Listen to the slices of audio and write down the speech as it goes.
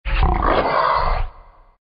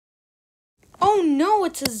no,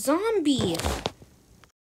 it's a zombie.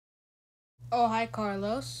 Oh, hi,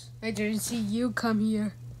 Carlos. I didn't see you come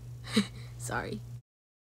here. Sorry.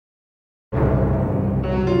 Oh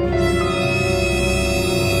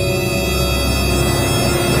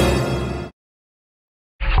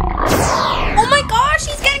my gosh,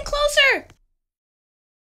 he's getting closer.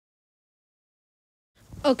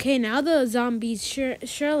 Okay, now the zombies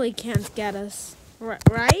surely can't get us,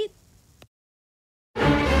 right?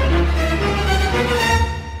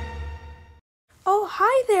 Oh,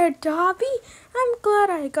 hi there, Dobby. I'm glad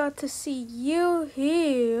I got to see you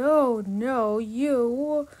here. Oh, no,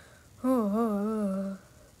 you. Oh.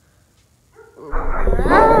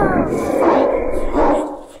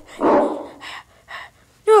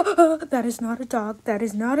 No, that is not a dog. That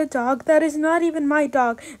is not a dog. That is not even my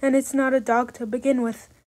dog. And it's not a dog to begin with.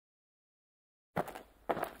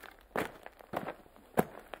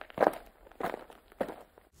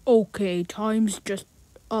 Okay, time's just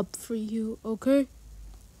up for you, okay?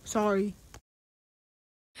 Sorry.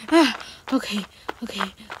 Okay.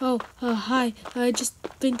 Oh, hi. I just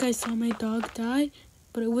think I saw my dog die,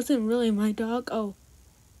 but it wasn't really my dog. Oh.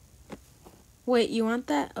 Wait, you want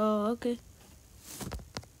that? Oh, okay.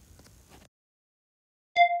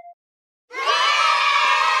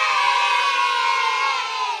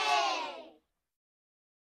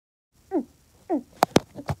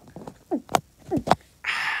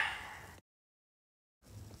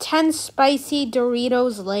 Ten spicy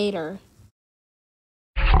Doritos later.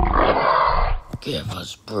 Give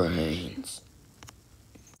us brains.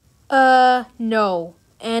 No.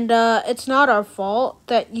 And, it's not our fault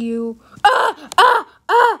that you...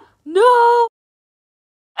 No!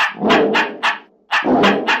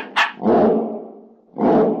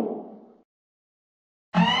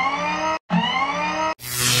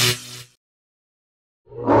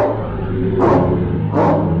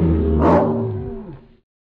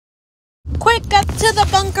 Quick, get to the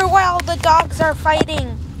bunker while the dogs are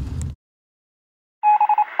fighting.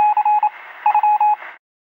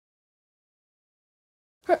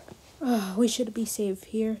 We should be safe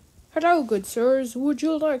here. Hello, good sirs. Would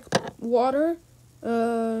you like water?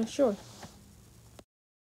 Sure.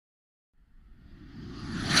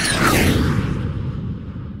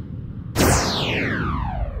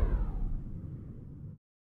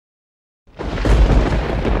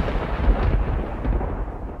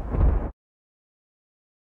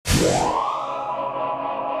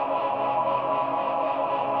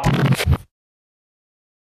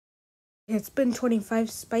 It's been 25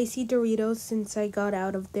 spicy Doritos since I got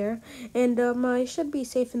out of there, and I should be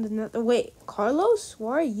safe in the net. Wait, Carlos,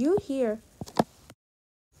 why are you here?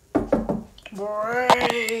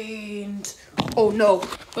 Brains. Oh no.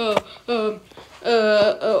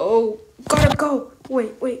 Oh, gotta go.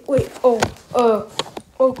 Wait.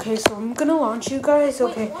 Okay, so I'm gonna launch you guys.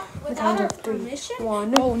 Okay. Wait, what? Without our permission?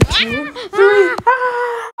 1, 2, 3.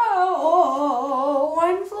 Oh,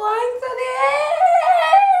 I'm flying through the air.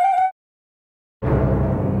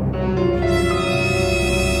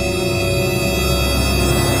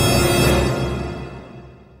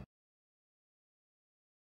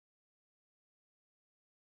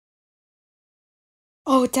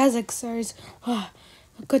 Oh, Tazek, sirs.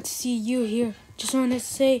 Good to see you here. Just wanted to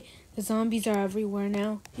say the zombies are everywhere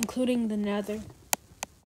now, including the nether.